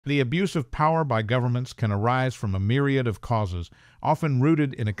The abuse of power by governments can arise from a myriad of causes, often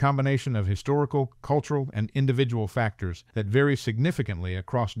rooted in a combination of historical, cultural, and individual factors that vary significantly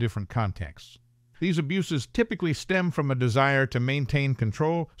across different contexts. These abuses typically stem from a desire to maintain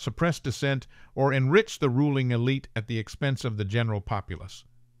control, suppress dissent, or enrich the ruling elite at the expense of the general populace.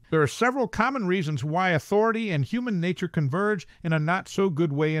 There are several common reasons why authority and human nature converge in a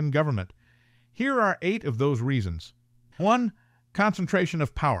not-so-good way in government. Here are 8 of those reasons. 1. Concentration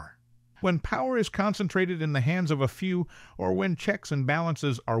of power. When power is concentrated in the hands of a few, or when checks and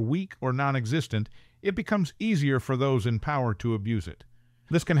balances are weak or non-existent, it becomes easier for those in power to abuse it.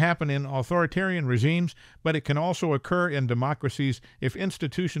 This can happen in authoritarian regimes, but it can also occur in democracies if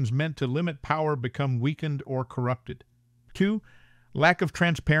institutions meant to limit power become weakened or corrupted. 2. Lack of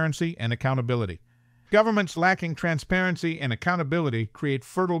transparency and accountability. Governments lacking transparency and accountability create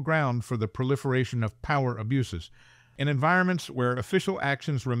fertile ground for the proliferation of power abuses. In environments where official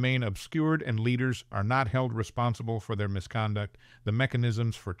actions remain obscured and leaders are not held responsible for their misconduct, the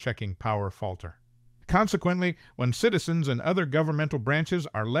mechanisms for checking power falter. Consequently, when citizens and other governmental branches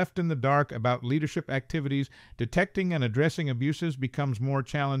are left in the dark about leadership activities, detecting and addressing abuses becomes more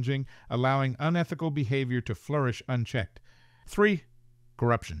challenging, allowing unethical behavior to flourish unchecked. 3.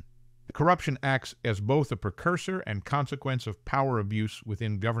 Corruption. Corruption acts as both a precursor and consequence of power abuse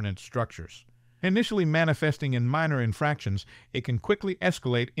within governance structures. Initially manifesting in minor infractions, it can quickly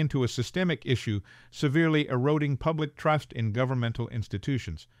escalate into a systemic issue, severely eroding public trust in governmental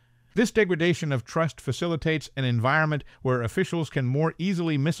institutions. This degradation of trust facilitates an environment where officials can more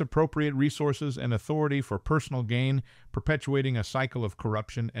easily misappropriate resources and authority for personal gain, perpetuating a cycle of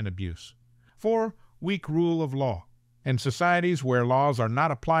corruption and abuse. 4. Weak rule of law. In societies where laws are not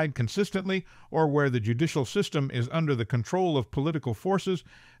applied consistently or where the judicial system is under the control of political forces,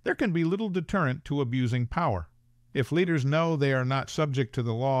 there can be little deterrent to abusing power. If leaders know they are not subject to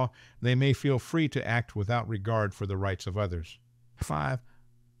the law, they may feel free to act without regard for the rights of others. 5.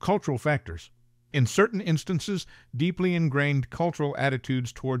 Cultural factors. In certain instances, deeply ingrained cultural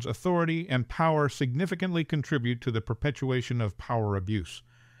attitudes towards authority and power significantly contribute to the perpetuation of power abuse.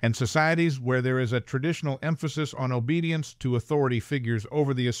 In societies where there is a traditional emphasis on obedience to authority figures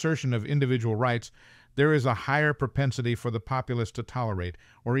over the assertion of individual rights, there is a higher propensity for the populace to tolerate,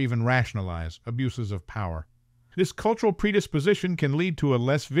 or even rationalize, abuses of power. This cultural predisposition can lead to a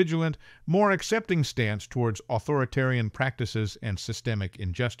less vigilant, more accepting stance towards authoritarian practices and systemic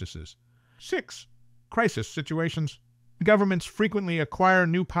injustices. 6. Crisis situations. Governments frequently acquire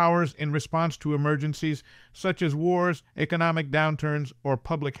new powers in response to emergencies such as wars, economic downturns, or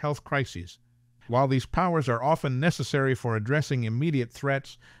public health crises. While these powers are often necessary for addressing immediate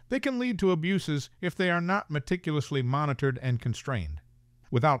threats, they can lead to abuses if they are not meticulously monitored and constrained.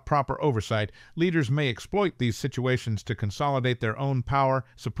 Without proper oversight, leaders may exploit these situations to consolidate their own power,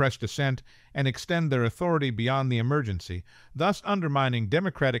 suppress dissent, and extend their authority beyond the emergency, thus undermining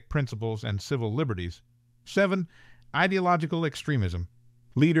democratic principles and civil liberties. 7. Ideological extremism.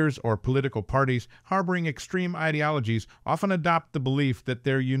 Leaders or political parties harboring extreme ideologies often adopt the belief that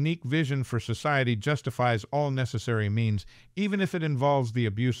their unique vision for society justifies all necessary means, even if it involves the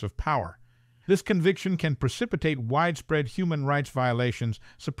abuse of power. This conviction can precipitate widespread human rights violations,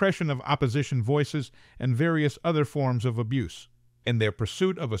 suppression of opposition voices, and various other forms of abuse. In their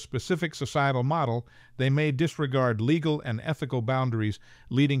pursuit of a specific societal model, they may disregard legal and ethical boundaries,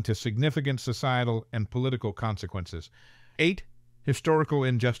 leading to significant societal and political consequences. 8. Historical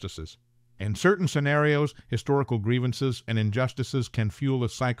injustices. In certain scenarios, historical grievances and injustices can fuel a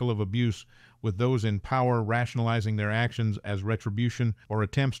cycle of abuse, with those in power rationalizing their actions as retribution or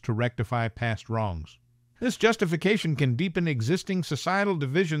attempts to rectify past wrongs. This justification can deepen existing societal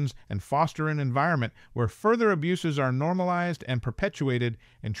divisions and foster an environment where further abuses are normalized and perpetuated,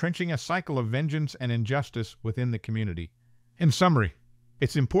 entrenching a cycle of vengeance and injustice within the community. In summary,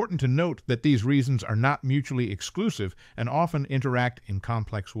 it's important to note that these reasons are not mutually exclusive and often interact in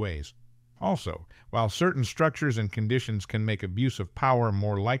complex ways. Also, while certain structures and conditions can make abuse of power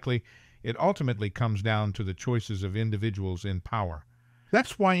more likely, it ultimately comes down to the choices of individuals in power.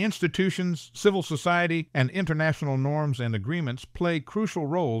 That's why institutions, civil society, and international norms and agreements play crucial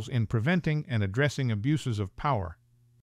roles in preventing and addressing abuses of power.